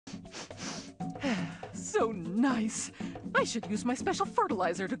so nice. I should use my special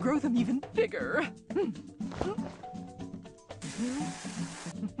fertilizer to grow them even bigger.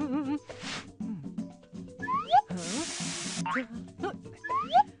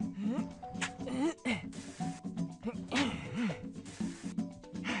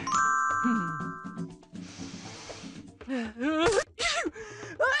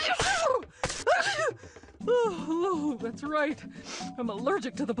 Oh, that's right. I'm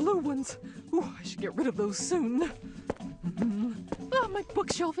allergic to the blue ones. Ooh, I should get rid of those soon. Oh, my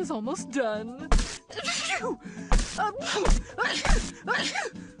bookshelf is almost done. Oh,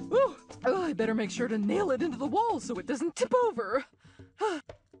 I better make sure to nail it into the wall so it doesn't tip over.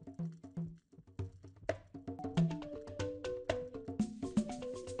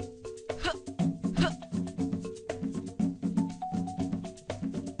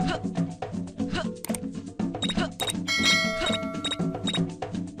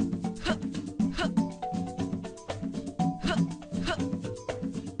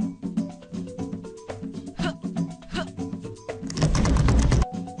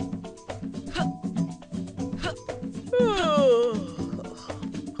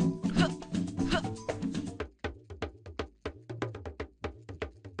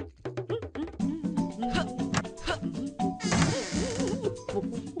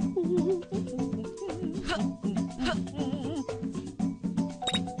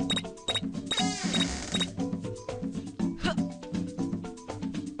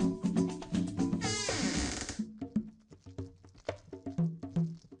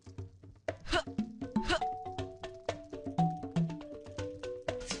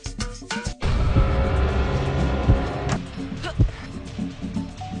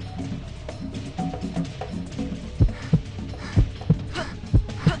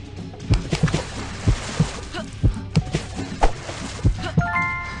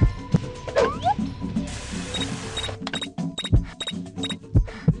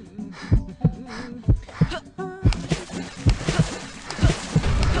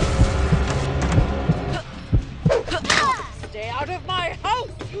 Stay out of my house,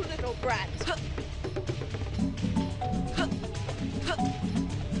 you little brat!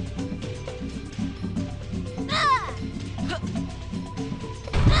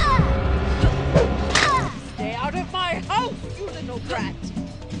 Stay out of my house, you little brat!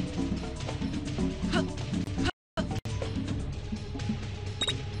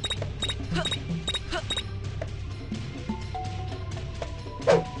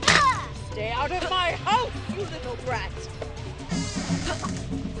 Stay out of my house, you little brat!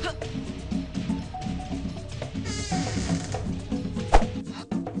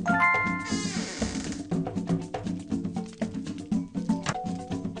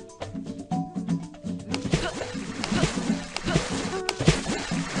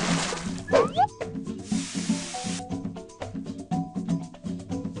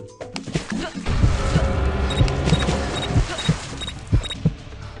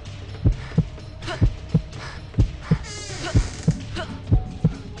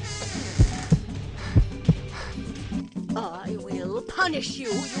 I will punish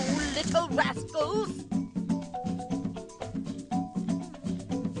you, you little rascals!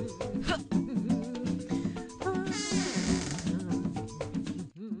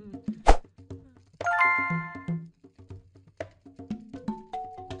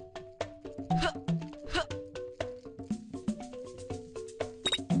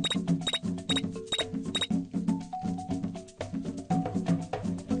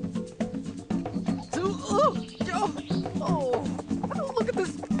 Oh, look at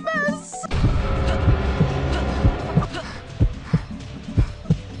this mess!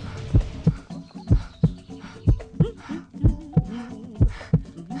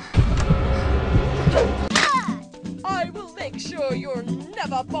 I will make sure you'll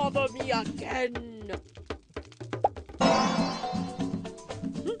never bother me again!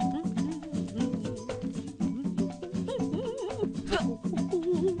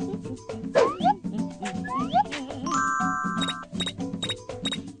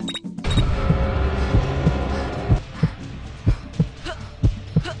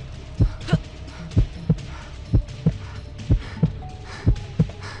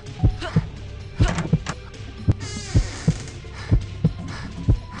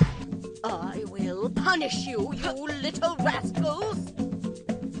 I will punish you, you little rascals!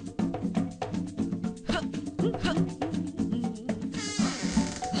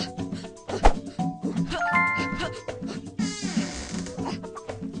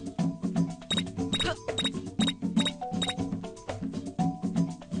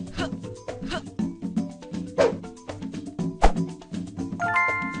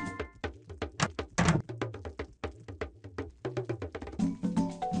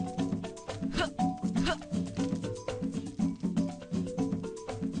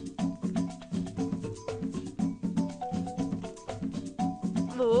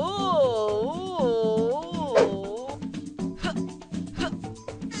 Oh.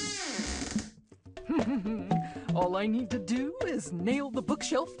 All I need to do is nail the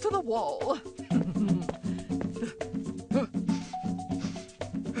bookshelf to the wall.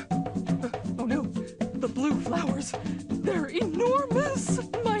 Oh no, the blue flowers. They're enormous.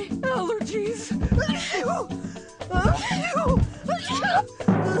 My allergies.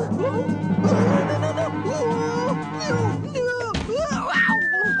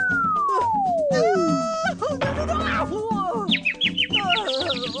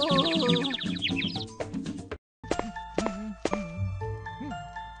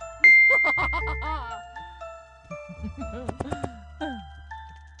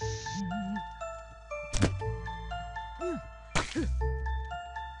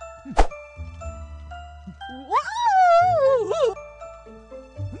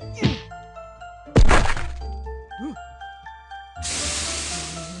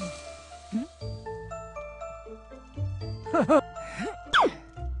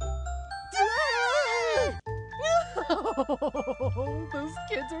 Oh, those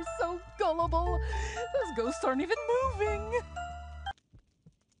kids are so gullible. Those ghosts aren't even moving.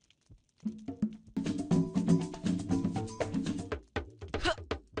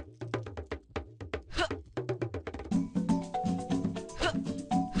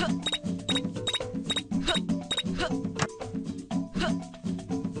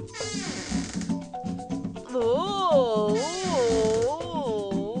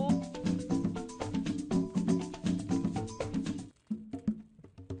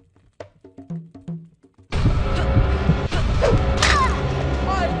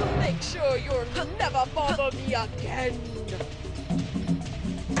 I will make sure you'll never bother me again.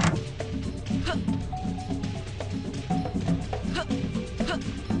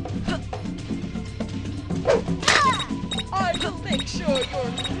 I will make sure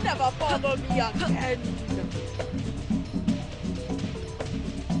you'll never bother me again.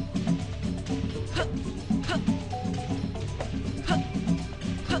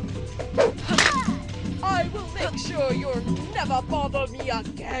 I will make sure you'll never bother me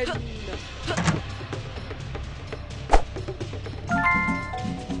again.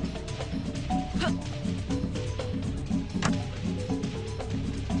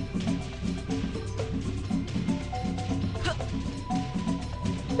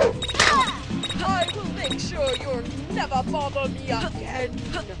 I will make sure you'll never bother me again.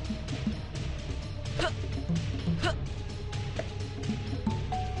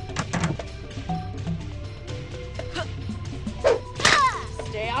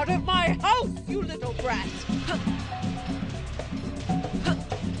 Stay out of my house, you little brat!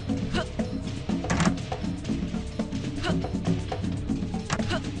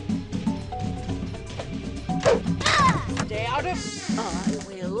 Stay out of... I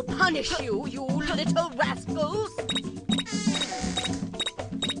will punish you, you little rascals!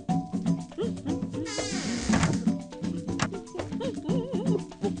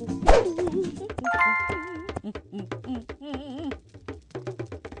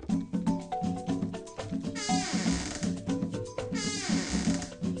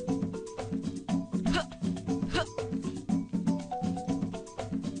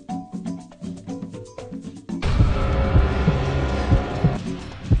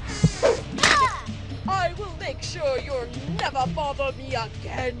 I will make sure you'll never bother me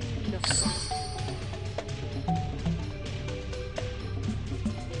again.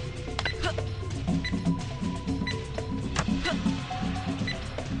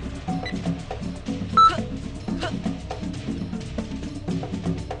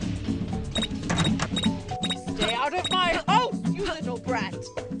 Stay out of my house, you little brat!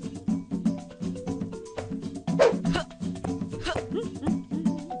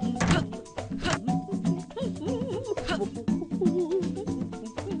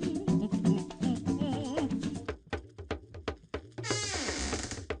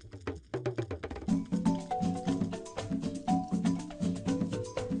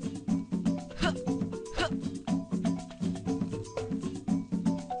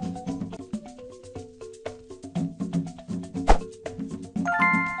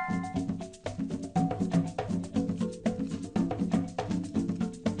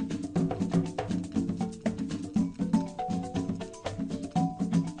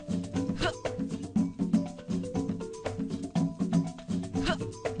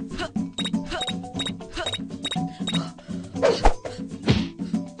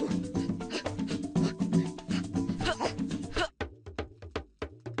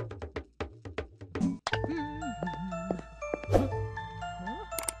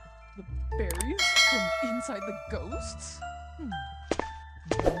 Berries from inside the ghosts?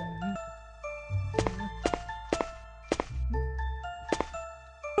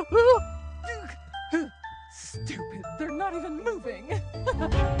 Stupid, they're not even moving.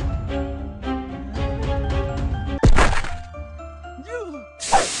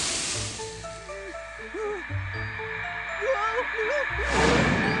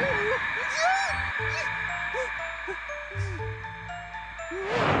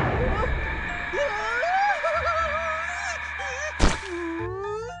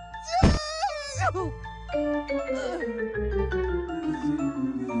 Oh.